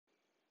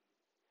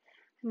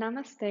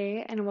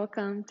Namaste and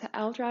welcome to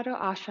Eldorado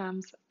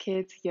Ashram's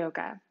Kids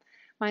Yoga.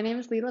 My name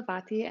is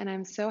Lilavati and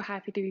I'm so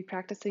happy to be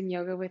practicing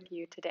yoga with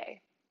you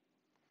today.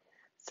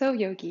 So,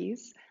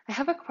 yogis, I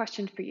have a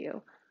question for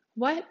you.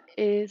 What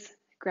is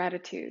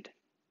gratitude?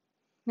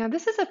 Now,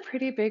 this is a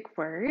pretty big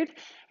word,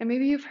 and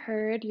maybe you've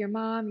heard your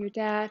mom, your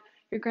dad,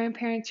 your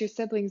grandparents, your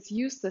siblings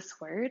use this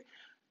word,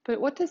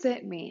 but what does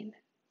it mean?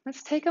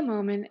 Let's take a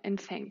moment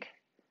and think.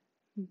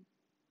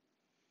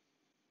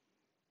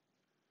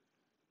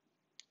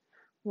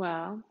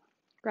 Well,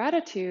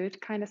 gratitude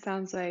kind of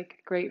sounds like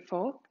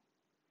grateful.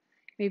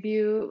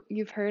 Maybe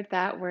you've heard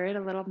that word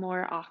a little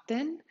more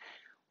often,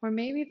 or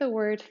maybe the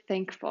word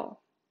thankful.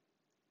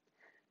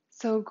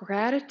 So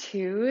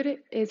gratitude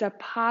is a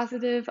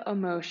positive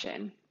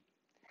emotion.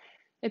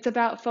 It's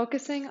about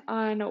focusing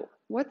on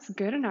what's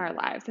good in our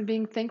lives and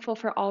being thankful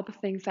for all the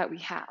things that we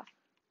have.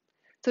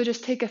 So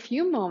just take a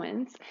few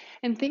moments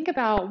and think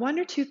about one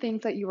or two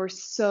things that you are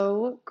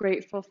so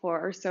grateful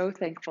for or so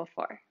thankful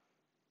for.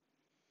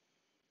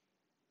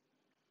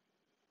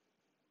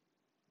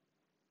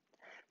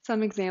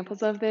 Some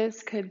examples of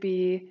this could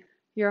be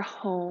your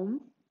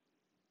home,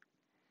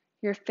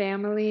 your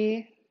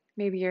family,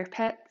 maybe your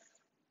pets,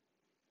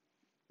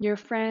 your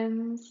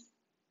friends,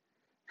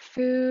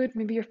 food,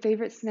 maybe your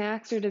favorite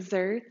snacks or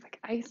desserts like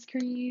ice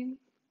cream.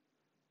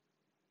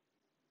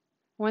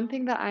 One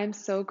thing that I'm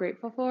so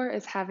grateful for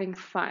is having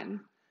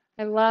fun.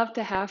 I love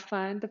to have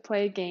fun, to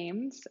play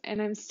games, and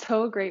I'm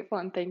so grateful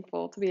and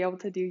thankful to be able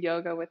to do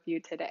yoga with you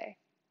today.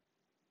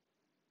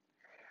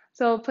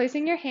 So,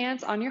 placing your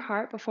hands on your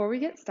heart before we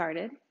get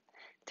started,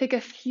 take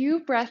a few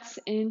breaths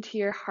into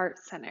your heart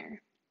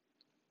center.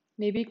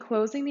 Maybe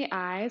closing the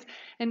eyes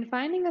and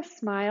finding a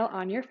smile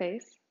on your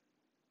face.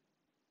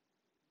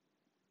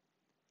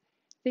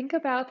 Think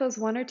about those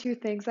one or two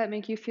things that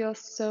make you feel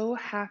so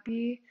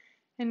happy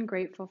and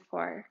grateful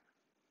for.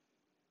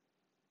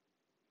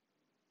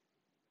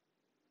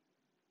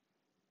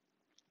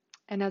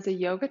 And as a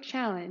yoga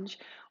challenge,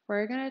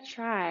 we're going to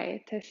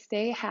try to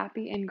stay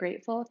happy and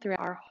grateful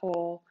throughout our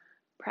whole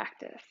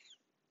practice.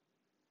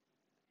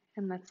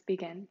 And let's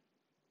begin.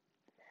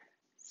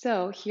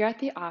 So, here at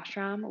the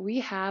ashram,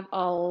 we have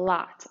a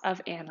lot of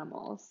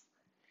animals.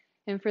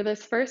 And for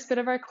this first bit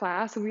of our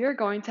class, we are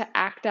going to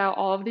act out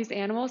all of these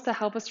animals to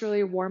help us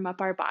really warm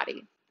up our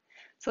body.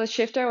 So let's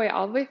shift our way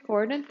all the way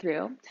forward and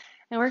through,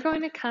 and we're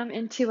going to come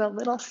into a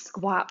little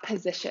squat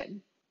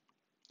position.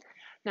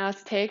 Now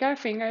let's take our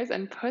fingers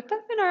and put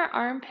them in our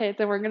armpits,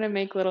 and we're going to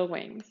make little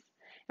wings.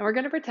 And we're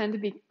going to pretend to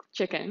be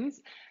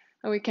chickens,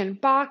 and we can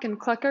balk and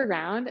cluck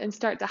around and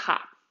start to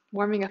hop,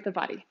 warming up the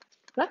body.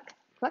 Cluck,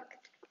 cluck,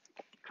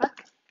 cluck,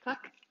 cluck,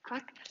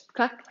 cluck,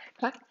 cluck,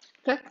 cluck,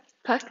 cluck,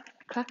 cluck,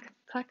 cluck,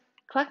 cluck,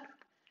 cluck.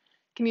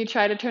 Can you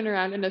try to turn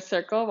around in a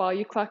circle while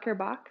you cluck or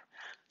balk?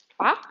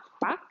 Balk,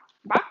 balk,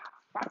 balk,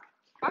 balk,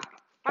 balk,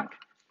 balk,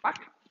 balk,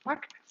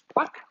 balk,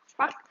 balk,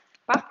 balk,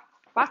 balk,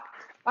 balk,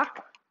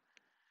 balk.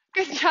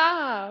 Good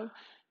job.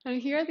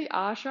 And here at the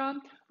ashram,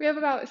 we have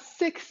about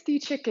 60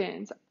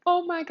 chickens.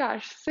 Oh my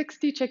gosh,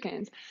 60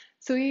 chickens.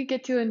 So we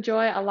get to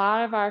enjoy a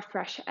lot of our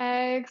fresh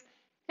eggs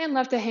and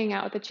love to hang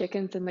out with the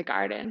chickens in the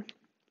garden.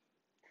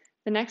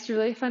 The next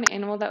really fun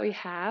animal that we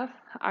have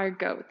are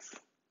goats.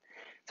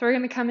 So we're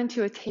going to come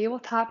into a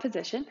tabletop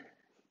position,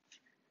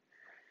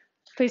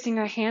 placing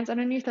our hands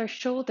underneath our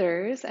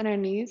shoulders and our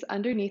knees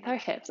underneath our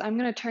hips. I'm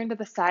going to turn to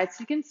the side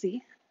so you can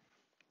see.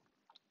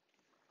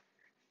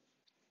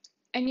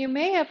 And you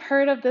may have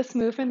heard of this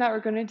movement that we're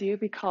going to do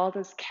be called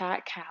as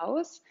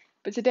cat-cows,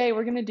 but today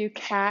we're going to do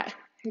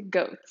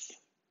cat-goats.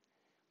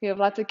 We have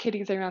lots of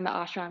kitties around the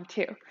ashram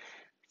too.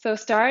 So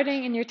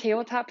starting in your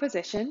tabletop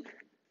position,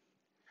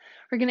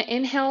 we're going to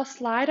inhale,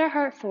 slide our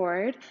heart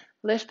forward,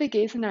 lift the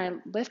gaze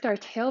and lift our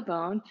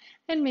tailbone,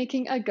 and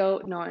making a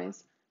goat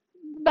noise.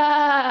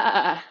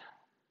 Bah!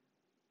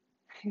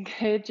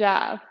 Good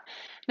job.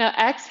 Now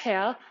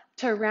exhale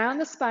to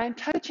round the spine,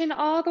 touching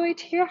all the way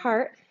to your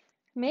heart,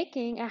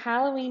 making a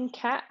Halloween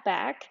cat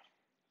back,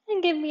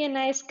 and give me a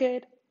nice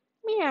good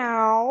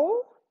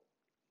meow.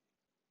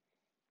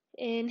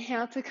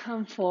 Inhale to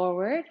come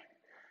forward.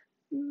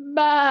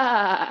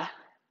 Bah!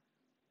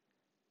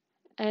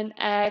 And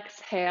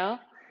exhale.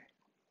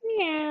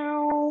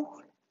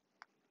 Meow.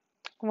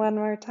 One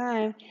more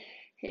time.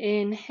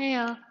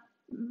 Inhale.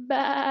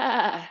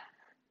 Bah!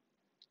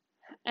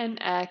 And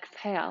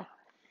exhale.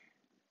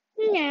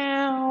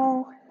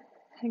 Meow.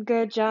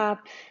 Good job.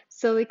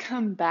 Slowly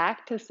come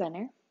back to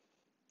center.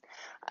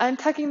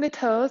 Untucking the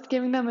toes,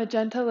 giving them a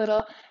gentle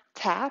little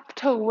tap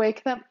to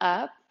wake them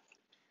up.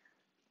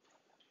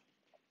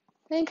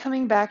 Then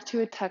coming back to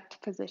a tucked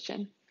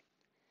position.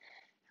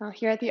 Now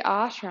here at the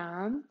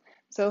ashram,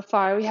 so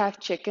far we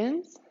have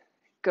chickens,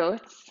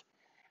 goats,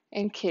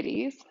 and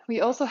kitties.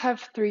 We also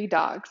have 3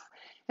 dogs,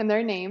 and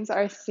their names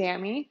are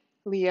Sammy,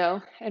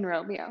 Leo, and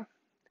Romeo.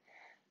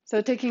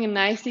 So taking a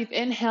nice deep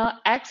inhale,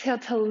 exhale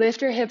to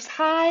lift your hips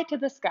high to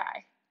the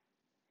sky.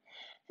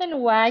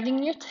 And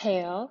wagging your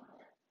tail,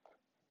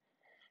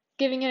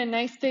 giving it a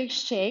nice big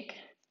shake,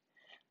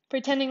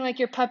 pretending like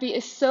your puppy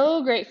is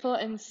so grateful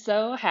and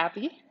so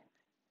happy.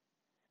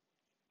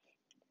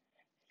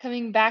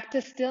 Coming back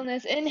to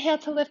stillness, inhale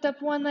to lift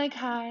up one leg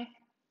high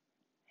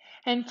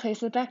and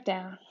place it back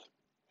down.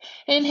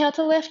 Inhale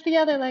to lift the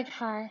other leg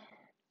high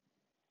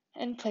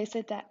and place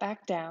it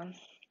back down.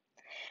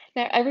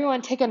 Now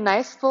everyone take a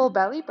nice full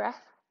belly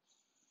breath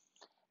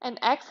and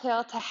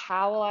exhale to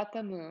howl at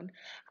the moon.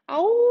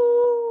 Ow!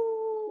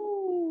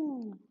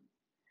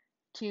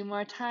 2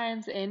 more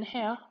times,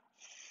 inhale.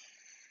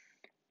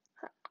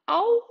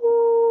 Ow!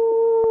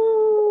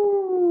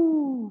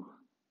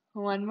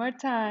 1 more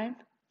time.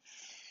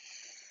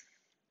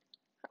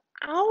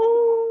 Ow!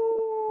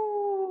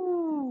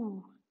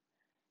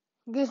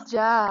 Good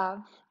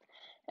job.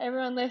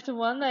 Everyone lift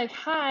one leg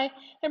high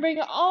and bring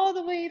it all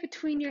the way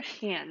between your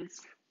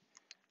hands.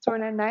 So we're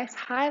in a nice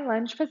high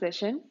lunge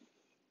position.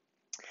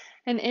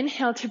 And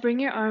inhale to bring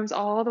your arms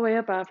all the way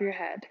above your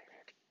head.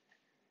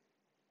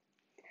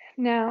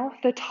 Now,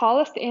 the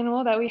tallest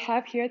animal that we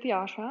have here at the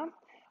ashram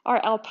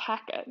are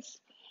alpacas.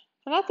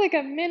 And that's like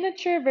a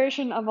miniature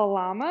version of a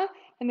llama,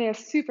 and they have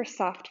super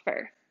soft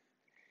fur.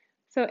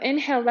 So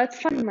inhale, let's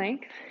find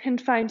length and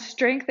find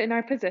strength in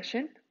our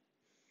position.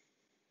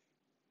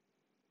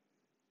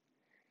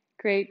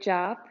 Great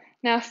job.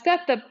 Now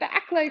step the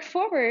back leg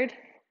forward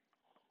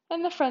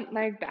and the front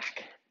leg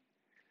back.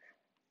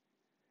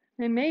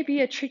 It may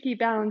be a tricky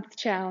balance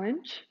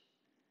challenge,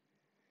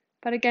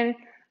 but again,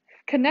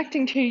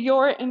 connecting to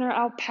your inner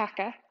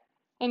alpaca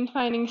and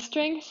finding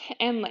strength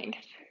and length.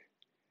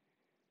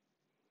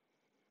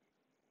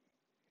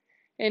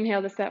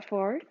 Inhale to step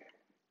forward.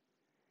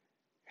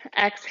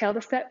 Exhale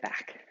to step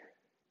back.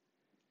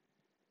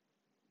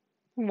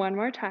 One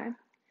more time.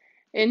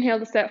 Inhale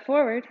to step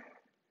forward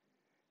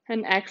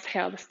and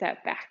exhale to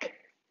step back.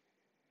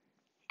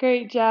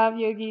 Great job,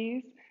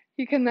 yogis.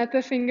 You can let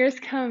the fingers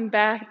come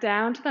back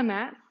down to the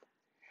mat.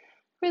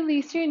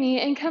 Release your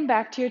knee and come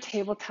back to your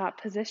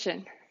tabletop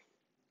position.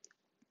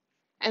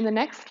 And the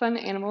next fun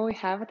animal we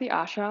have at the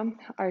ashram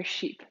are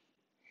sheep.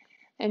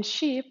 And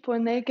sheep,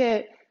 when they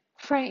get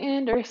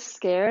frightened or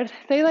scared,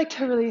 they like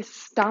to really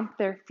stomp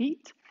their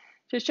feet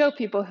to show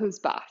people who's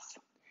boss.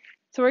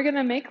 So we're going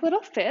to make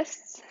little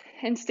fists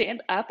and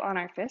stand up on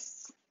our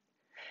fists.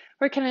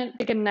 We're going to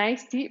take a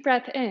nice deep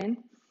breath in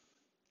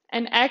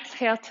and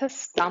exhale to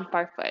stomp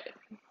our foot.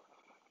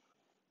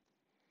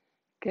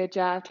 Good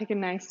job. Take a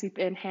nice deep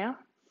inhale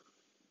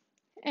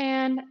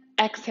and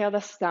exhale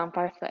to stomp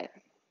our foot.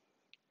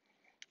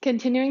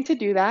 Continuing to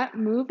do that,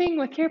 moving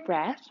with your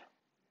breath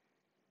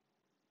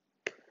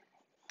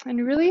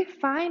and really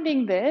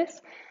finding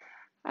this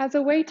as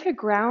a way to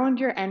ground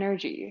your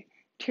energy,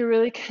 to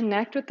really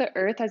connect with the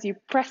earth as you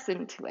press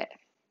into it.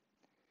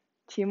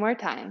 2 more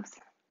times.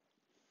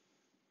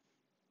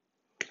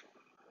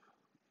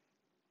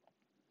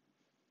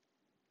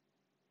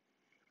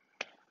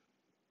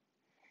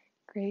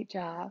 Great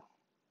job.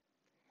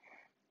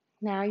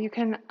 Now you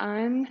can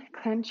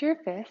unclench your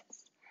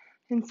fists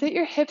and sit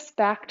your hips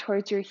back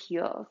towards your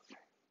heels.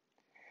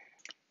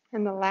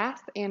 And the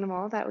last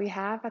animal that we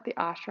have at the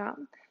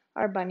ashram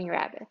are bunny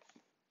rabbits.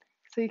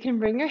 So you can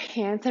bring your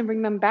hands and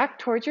bring them back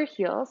towards your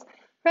heels,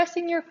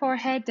 resting your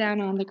forehead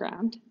down on the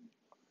ground.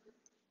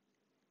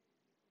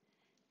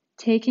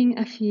 Taking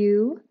a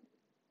few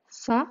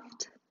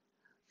soft,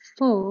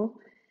 full,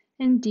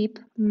 and deep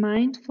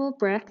mindful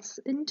breaths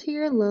into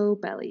your low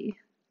belly.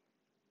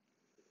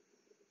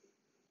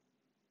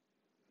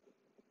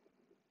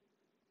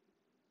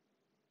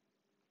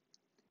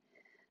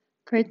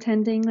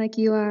 Pretending like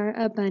you are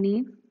a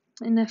bunny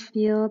in a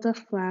field of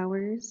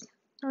flowers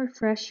or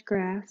fresh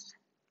grass.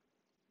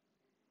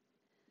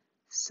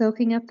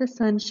 Soaking up the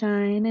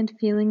sunshine and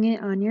feeling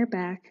it on your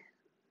back.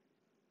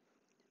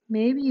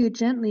 Maybe you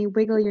gently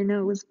wiggle your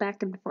nose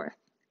back and forth.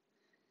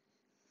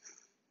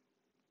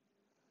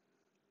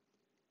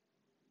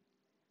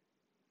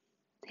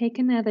 Take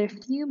another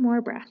few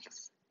more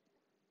breaths.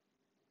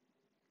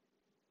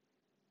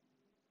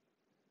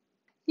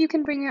 You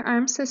can bring your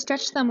arms to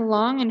stretch them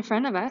long in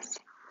front of us.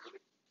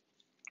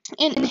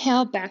 And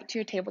inhale back to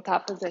your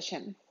tabletop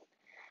position.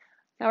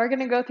 Now we're going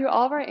to go through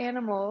all of our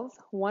animals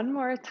one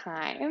more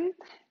time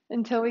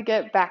until we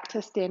get back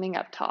to standing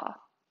up tall.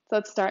 So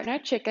let's start in our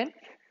chicken.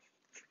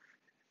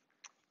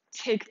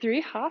 Take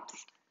 3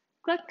 hops.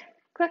 Cluck,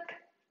 cluck,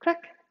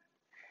 cluck.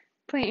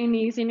 Plant your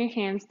knees and your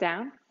hands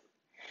down.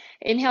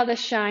 Inhale to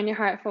shine your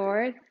heart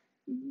forward.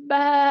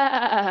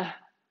 Ba.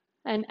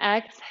 And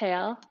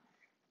exhale.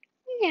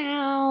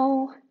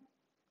 Meow.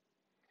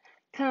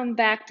 Come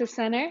back to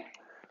center.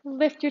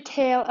 Lift your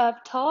tail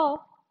up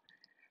tall.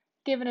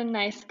 Give it a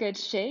nice good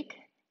shake.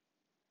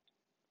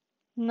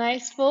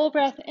 Nice full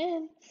breath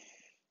in.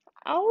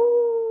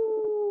 Ow!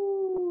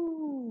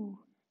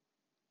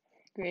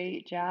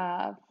 Great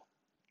job.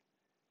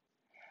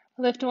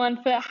 Lift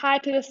one foot high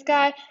to the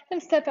sky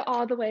and step it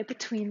all the way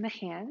between the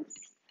hands.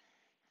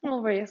 And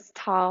we'll raise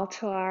tall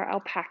to our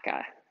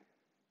alpaca.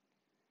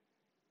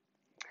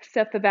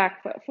 Step the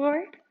back foot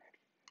forward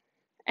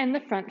and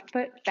the front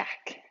foot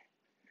back.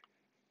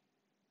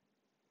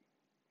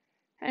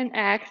 And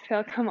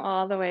exhale, come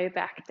all the way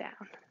back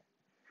down.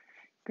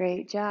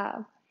 Great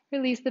job.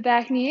 Release the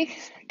back knee,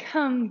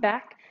 come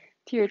back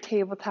to your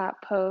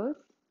tabletop pose.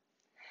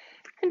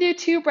 And do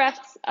 2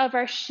 breaths of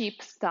our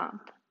sheep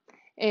stomp.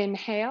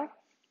 Inhale,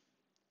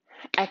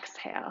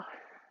 exhale.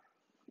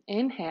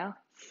 Inhale,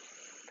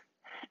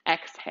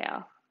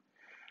 exhale.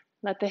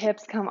 Let the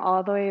hips come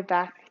all the way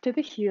back to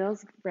the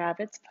heels,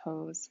 rabbit's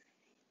pose.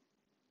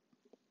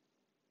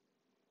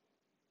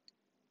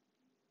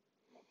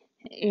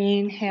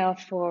 Inhale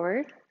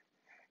forward,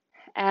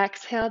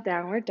 exhale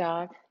downward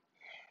dog.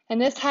 And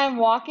this time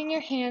walking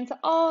your hands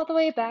all the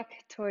way back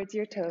towards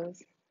your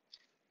toes.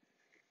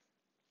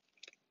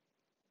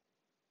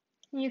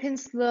 You can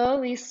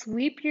slowly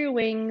sweep your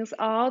wings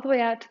all the way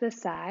out to the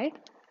side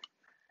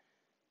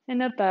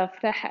and above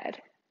the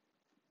head.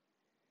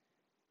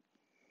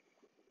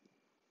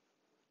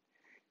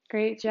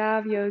 Great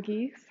job,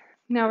 yogis.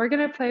 Now we're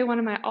going to play one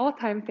of my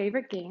all-time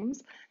favorite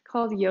games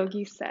called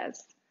Yogi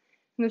Says.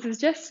 And this is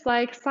just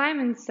like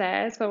Simon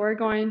Says, but we're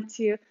going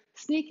to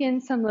sneak in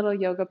some little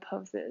yoga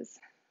poses.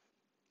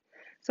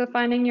 So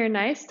finding your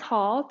nice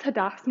tall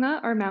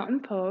Tadasana or mountain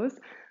pose,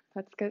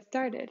 let's get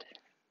started.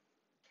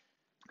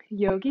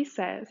 Yogi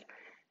Says,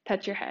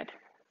 touch your head.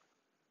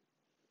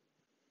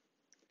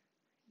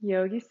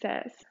 Yogi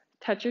Says,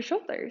 touch your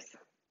shoulders.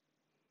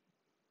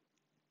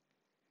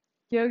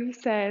 Yogi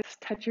Says,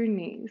 touch your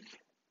knees.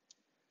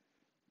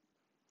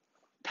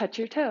 Touch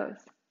your toes.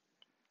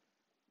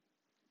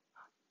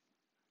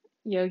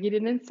 Yogi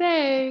didn't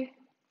say.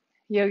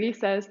 Yogi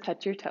Says,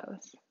 touch your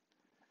toes.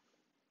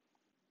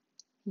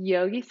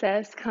 Yogi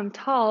Says, come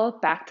tall,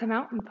 back to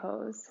mountain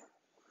pose.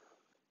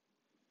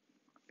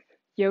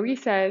 Yogi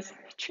Says,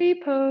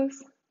 tree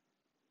pose.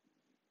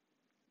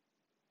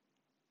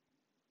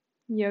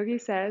 Yogi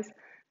Says,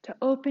 to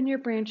open your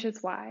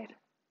branches wide.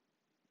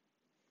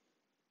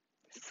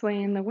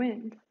 Sway in the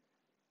wind.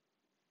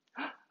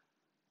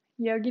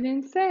 Yogi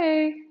didn't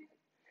say.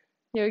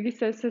 Yogi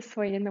Says to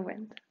sway in the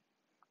wind.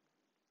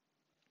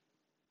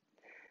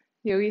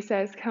 Yogi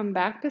Says, come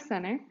back to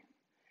center.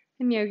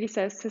 And Yogi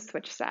Says to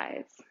switch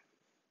sides.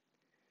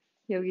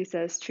 Yogi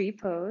Says, tree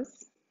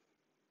pose.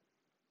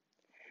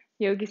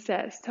 Yogi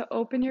Says, to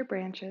open your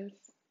branches.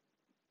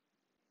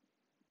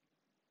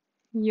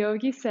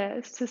 Yogi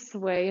Says, to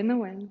sway in the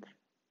wind.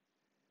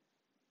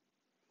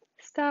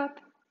 Stop.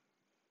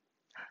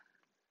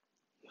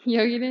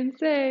 Yogi didn't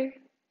say.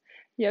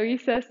 Yogi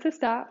Says to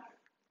stop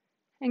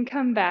and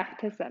come back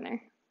to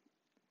center.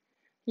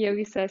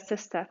 Yogi Says to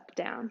step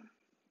down.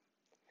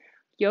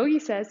 Yogi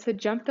Says to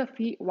jump the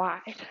feet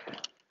wide.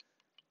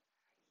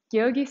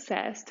 Yogi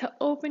Says to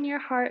open your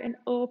heart and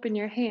open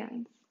your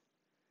hands.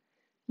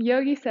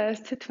 Yogi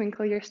Says to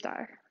twinkle your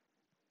star.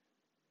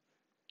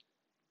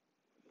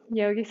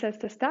 Yogi Says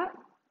to stop.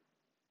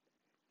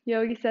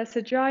 Yogi Says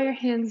to draw your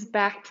hands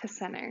back to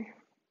center.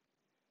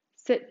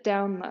 Sit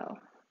down low.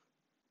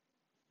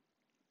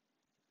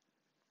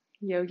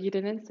 Yogi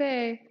didn't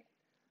say.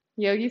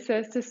 Yogi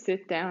Says to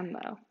sit down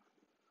low.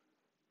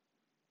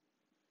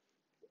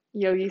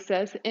 Yogi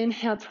Says,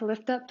 inhale to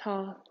lift up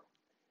tall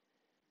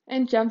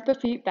and jump the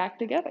feet back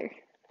together.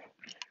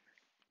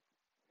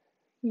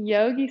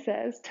 Yogi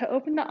Says to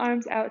open the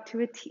arms out to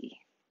a T.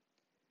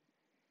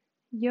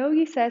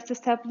 Yogi Says to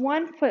step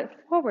one foot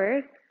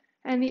forward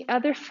and the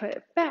other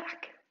foot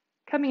back,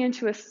 coming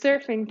into a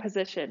surfing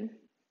position.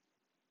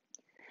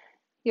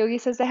 Yogi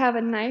Says to have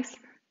a nice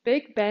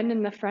big bend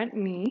in the front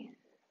knee.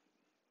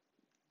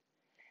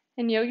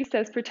 And Yogi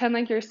Says pretend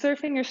like you're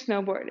surfing or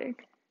snowboarding.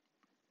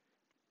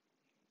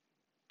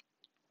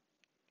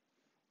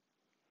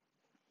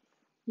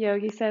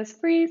 Yogi Says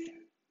freeze.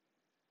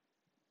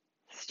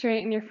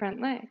 Straighten your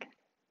front leg.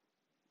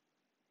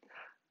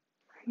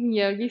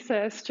 Yogi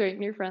Says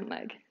straighten your front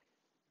leg.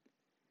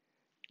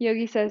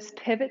 Yogi Says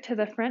pivot to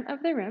the front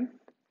of the room,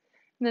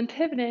 and then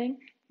pivoting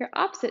your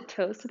opposite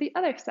toes to the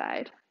other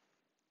side.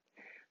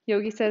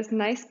 Yogi Says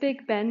nice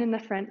big bend in the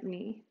front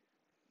knee.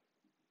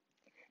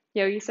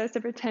 Yogi Says to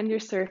pretend you're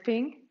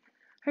surfing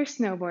or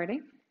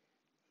snowboarding.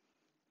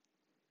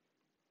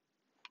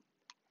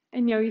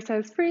 And Yogi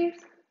Says freeze.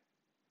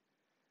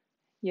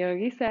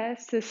 Yogi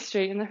Says to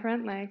straighten the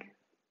front leg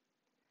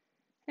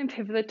and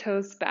pivot the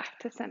toes back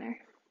to center.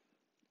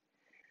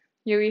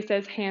 Yogi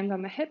Says hands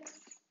on the hips.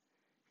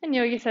 And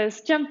Yogi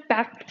Says jump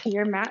back to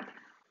your mat.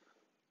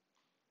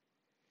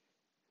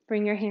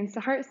 Bring your hands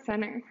to heart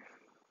center.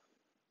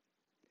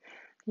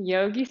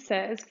 Yogi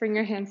Says bring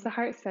your hands to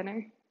heart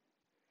center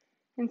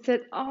and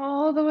sit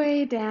all the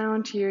way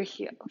down to your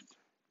heels.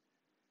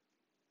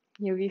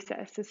 Yogi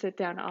Says to sit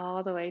down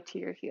all the way to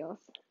your heels.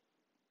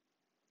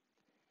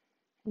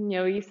 And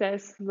Yogi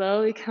Says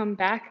slowly come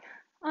back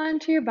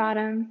onto your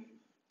bottom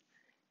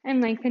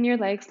and lengthen your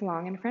legs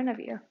long in front of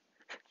you.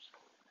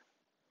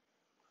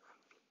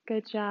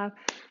 Good job.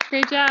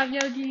 Great job,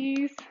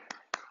 yogis.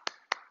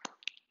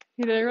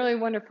 You did a really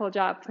wonderful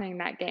job playing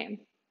that game.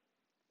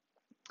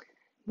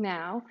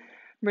 Now,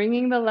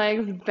 bringing the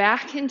legs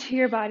back into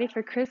your body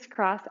for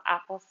crisscross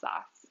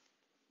applesauce.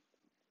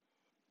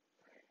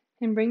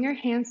 And bring your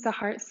hands to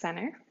heart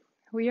center.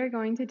 We are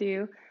going to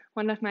do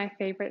one of my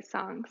favorite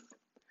songs.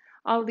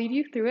 I'll lead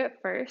you through it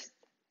first,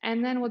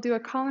 and then we'll do a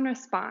call and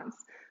response.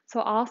 So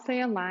I'll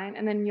say a line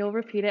and then you'll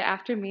repeat it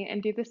after me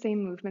and do the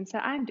same movements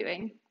that I'm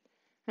doing.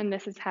 And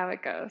this is how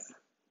it goes.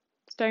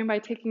 Starting by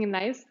taking a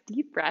nice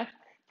deep breath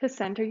to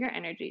center your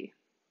energy.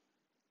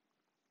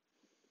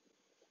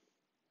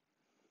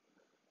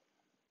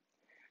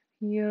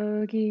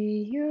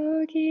 Yogi,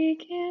 yogi,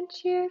 can't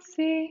you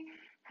see?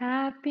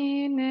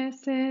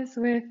 Happiness is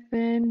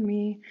within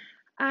me.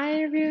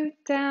 I root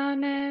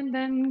down and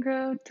then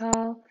grow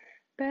tall.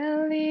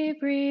 Belly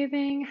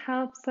breathing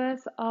helps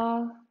us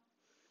all.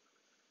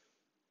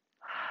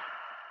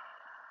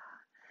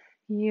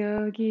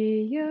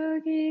 Yogi,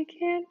 yogi,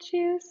 can't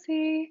you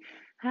see?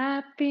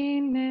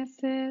 Happiness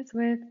is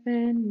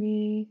within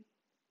me.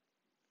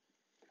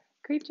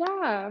 Great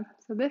job.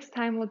 So this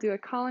time we'll do a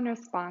call and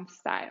response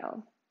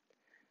style.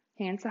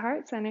 Hands to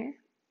heart center.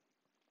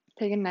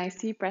 Take a nice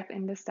deep breath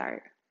in to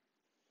start.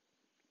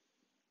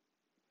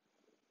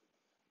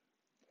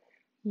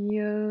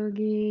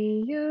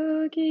 Yogi,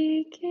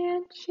 yogi,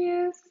 can't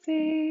you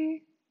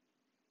see?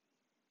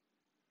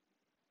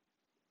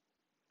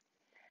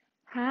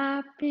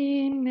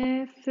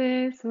 Happiness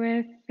is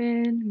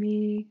within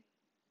me.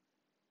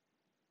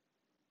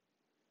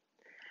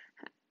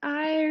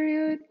 I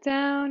root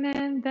down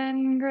and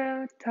then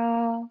grow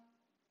tall.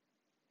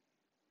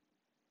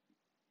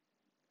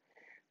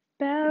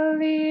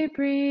 Belly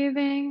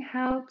breathing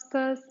helps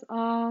us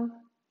all.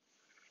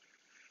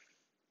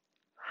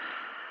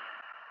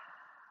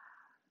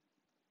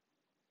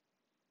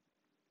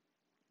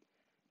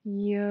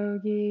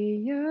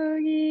 Yogi,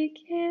 yogi,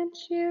 can't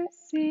you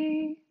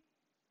see?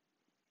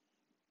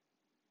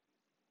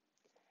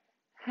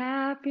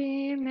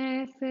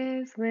 Happiness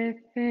is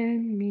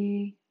within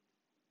me.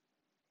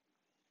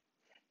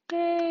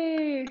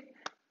 Yay!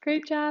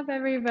 Great job,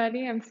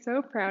 everybody. I'm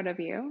so proud of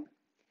you.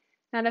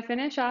 Now, to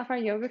finish off our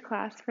yoga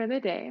class for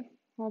the day,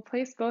 we'll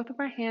place both of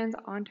our hands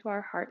onto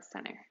our heart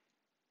center.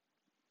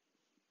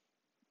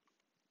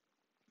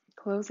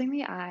 Closing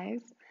the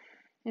eyes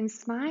and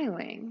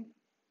smiling.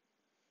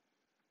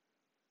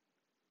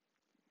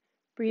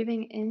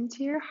 Breathing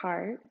into your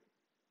heart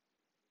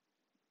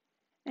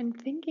and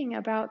thinking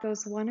about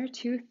those one or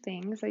two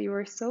things that you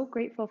were so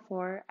grateful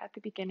for at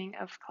the beginning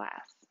of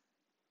class.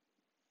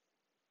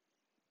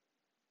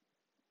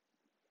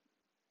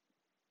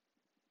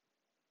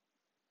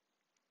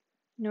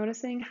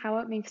 Noticing how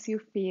it makes you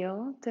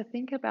feel to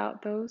think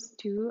about those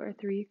 2 or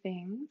 3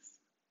 things.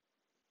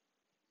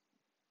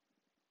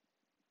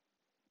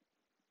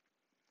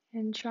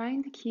 And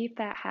trying to keep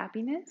that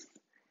happiness,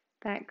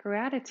 that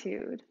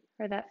gratitude,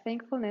 or that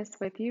thankfulness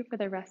with you for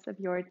the rest of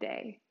your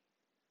day.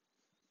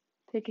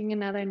 Taking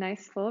another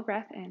nice full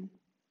breath in.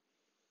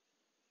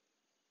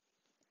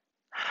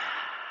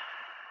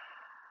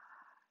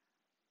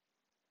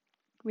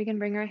 We can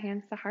bring our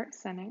hands to heart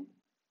center.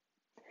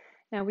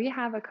 Now we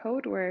have a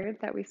code word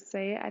that we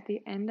say at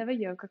the end of a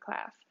yoga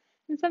class,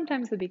 and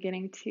sometimes the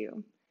beginning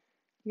too.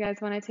 You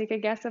guys want to take a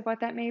guess of what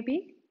that may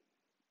be?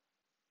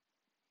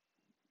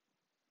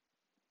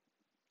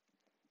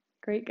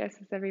 Great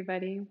guesses,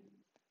 everybody.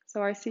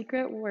 So our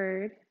secret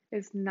word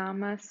is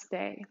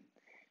namaste.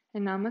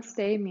 And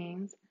namaste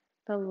means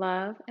the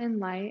love and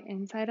light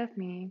inside of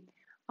me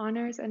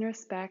honors and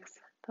respects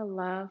the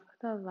love,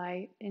 the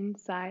light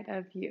inside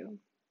of you.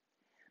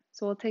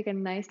 So we'll take a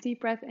nice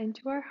deep breath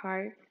into our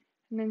heart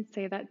and then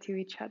say that to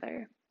each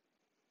other.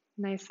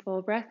 Nice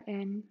full breath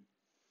in.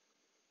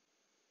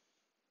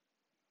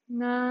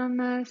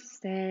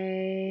 Namaste.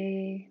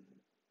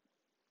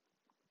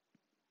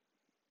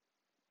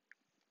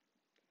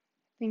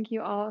 Thank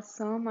you all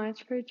so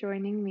much for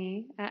joining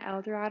me at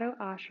Eldorado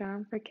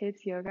Ashram for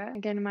Kids Yoga.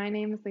 Again, my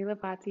name is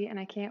Lilavati, and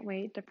I can't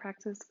wait to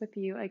practice with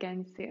you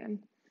again soon.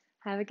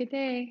 Have a good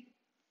day.